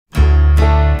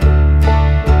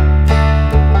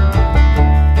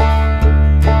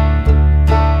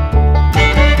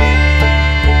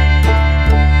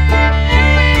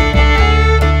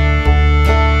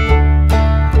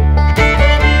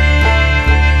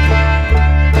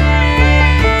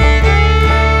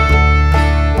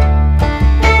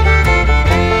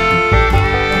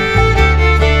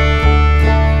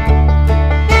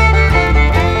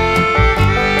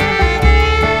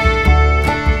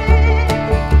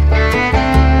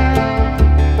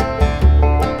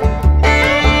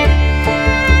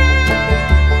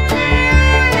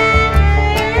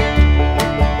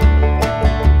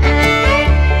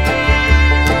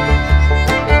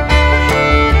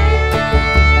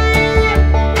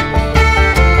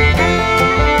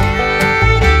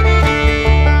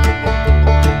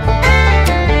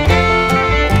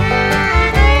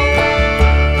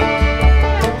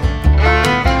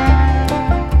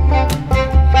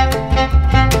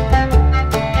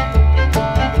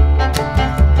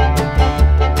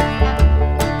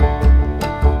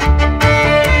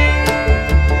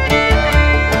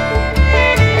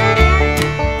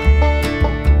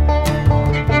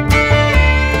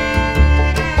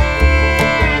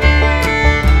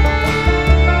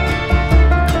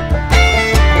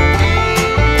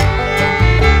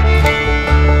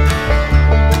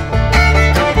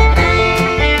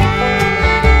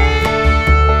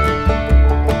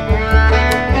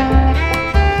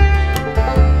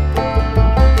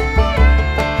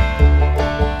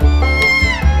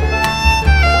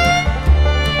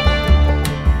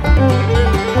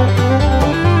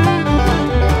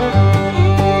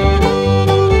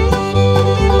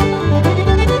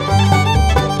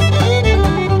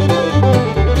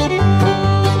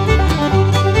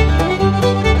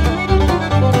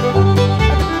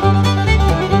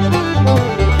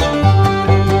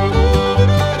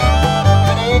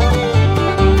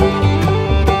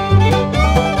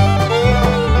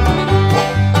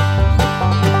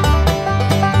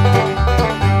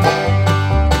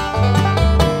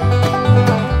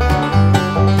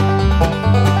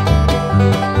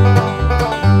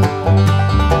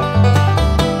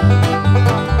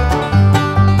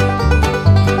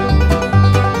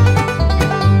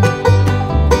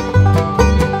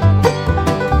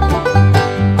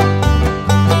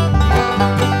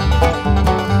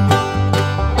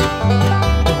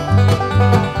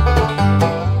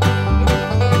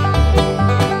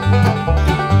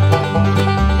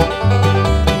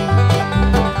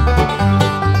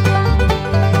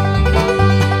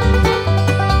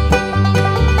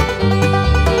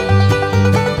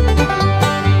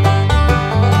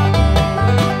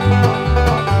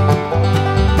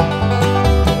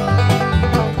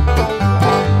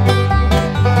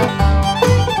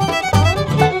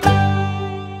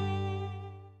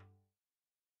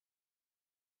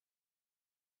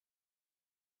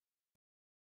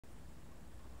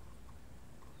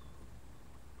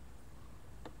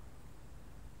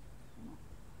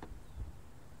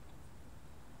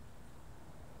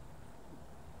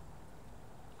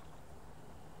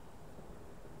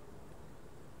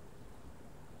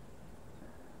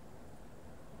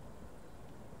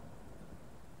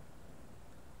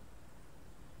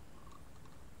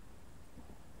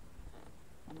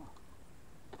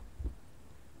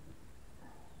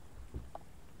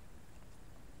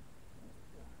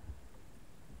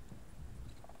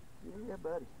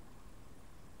buddy.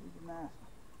 He's a nice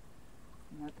one.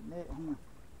 You have to net him.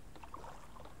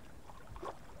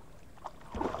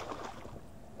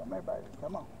 Come here, baby.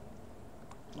 Come on.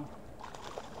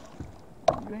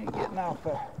 You ain't getting off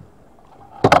there.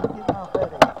 Getting off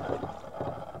that edge.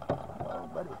 Oh,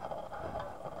 buddy.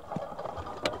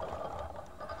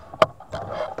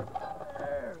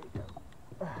 There we go.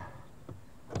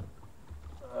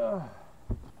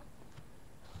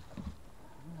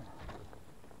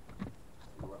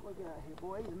 See what we got here,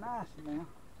 boy. He's a nice one now.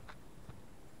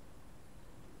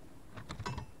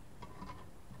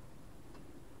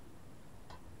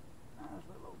 Nice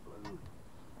little blue.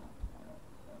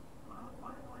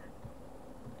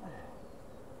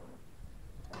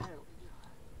 There we go.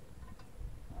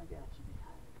 I got you.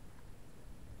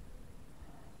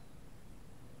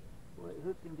 Boy, it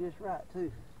hooked him just right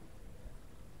too.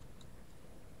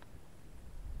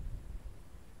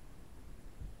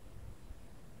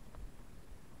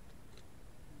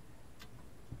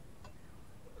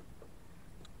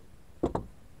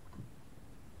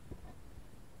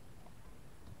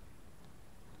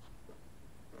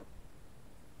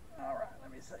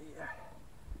 See ya.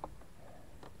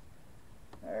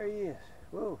 There he is.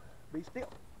 Whoa, be still.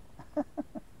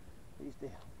 Be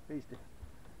still, be still.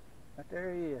 Right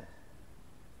there he is.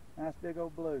 Nice big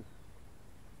old blue.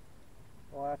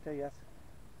 Boy, I tell you,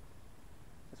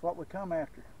 that's what we come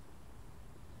after.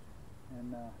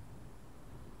 And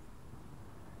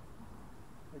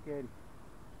look at him.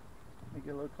 Let me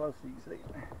get a little closer so you can see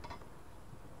him.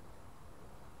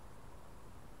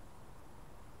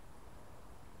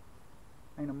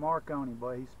 Ain't a mark on him,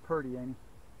 boy. He's pretty, ain't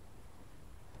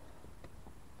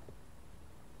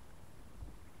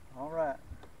he? All right.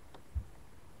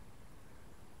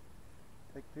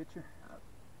 Take a picture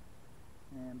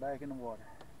and back in the water.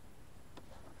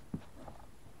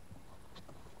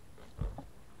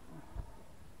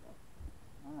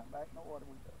 All right, back in the water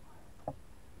we go.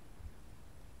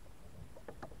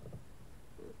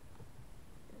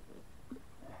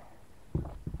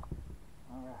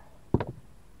 All right.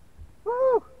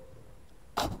 Woo!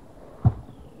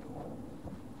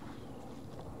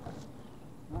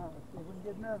 Alright, let's see if we can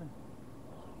get another.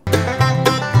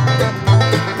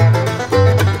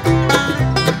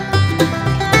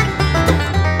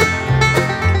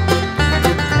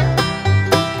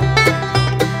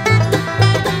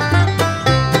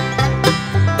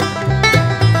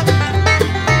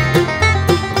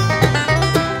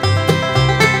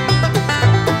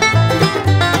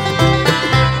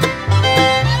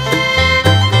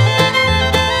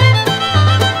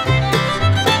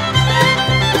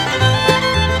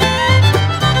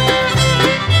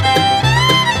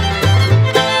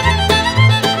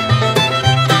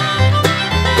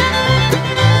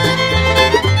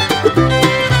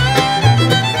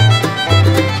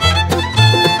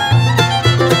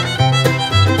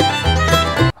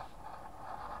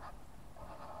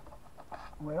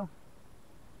 Well,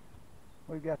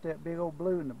 we've got that big old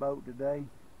blue in the boat today.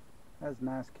 That was a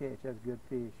nice catch. That was a good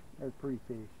fish. That was a pretty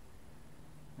fish.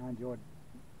 I enjoyed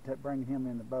bringing him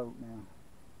in the boat now.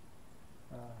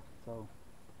 So,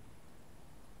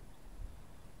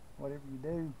 whatever you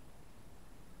do,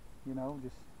 you know,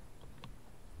 just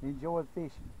enjoy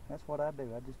fishing. That's what I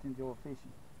do. I just enjoy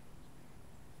fishing.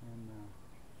 And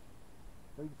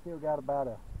we've still got about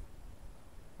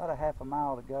a half a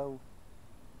mile to go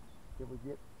till we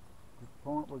get to the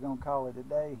point we're going to call it a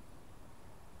day.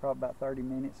 Probably about 30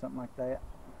 minutes, something like that.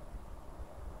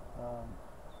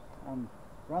 I'm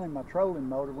running my trolling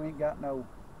motor. We ain't got no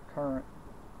current,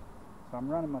 so I'm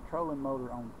running my trolling motor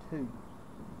on 2,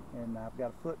 and I've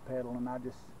got a foot pedal, and I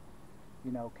just,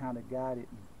 you know, kind of guide it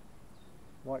and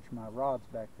watch my rods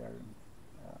back there. And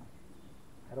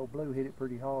that old blue hit it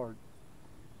pretty hard,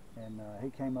 and he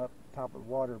came up top of the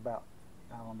water about,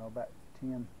 I don't know, about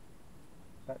 10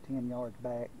 yards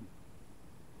back,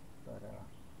 but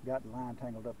got the line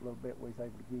tangled up a little bit. We was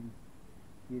able to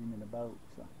get him in the boat.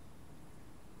 So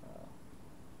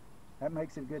that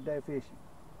makes it a good day of fishing.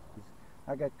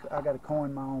 I got to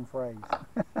coin my own phrase.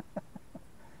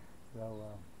 So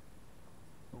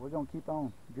we're gonna keep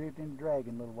on drifting and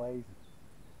dragging a little ways and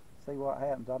see what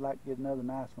happens. I'd like to get another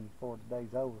nice one before the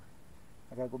day's over.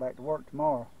 I got to go back to work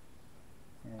tomorrow,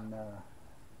 and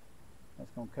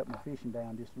that's gonna cut my fishing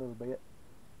down just a little bit.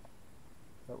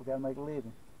 But we got to make a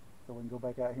living so we can go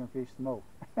back out here and fish some more.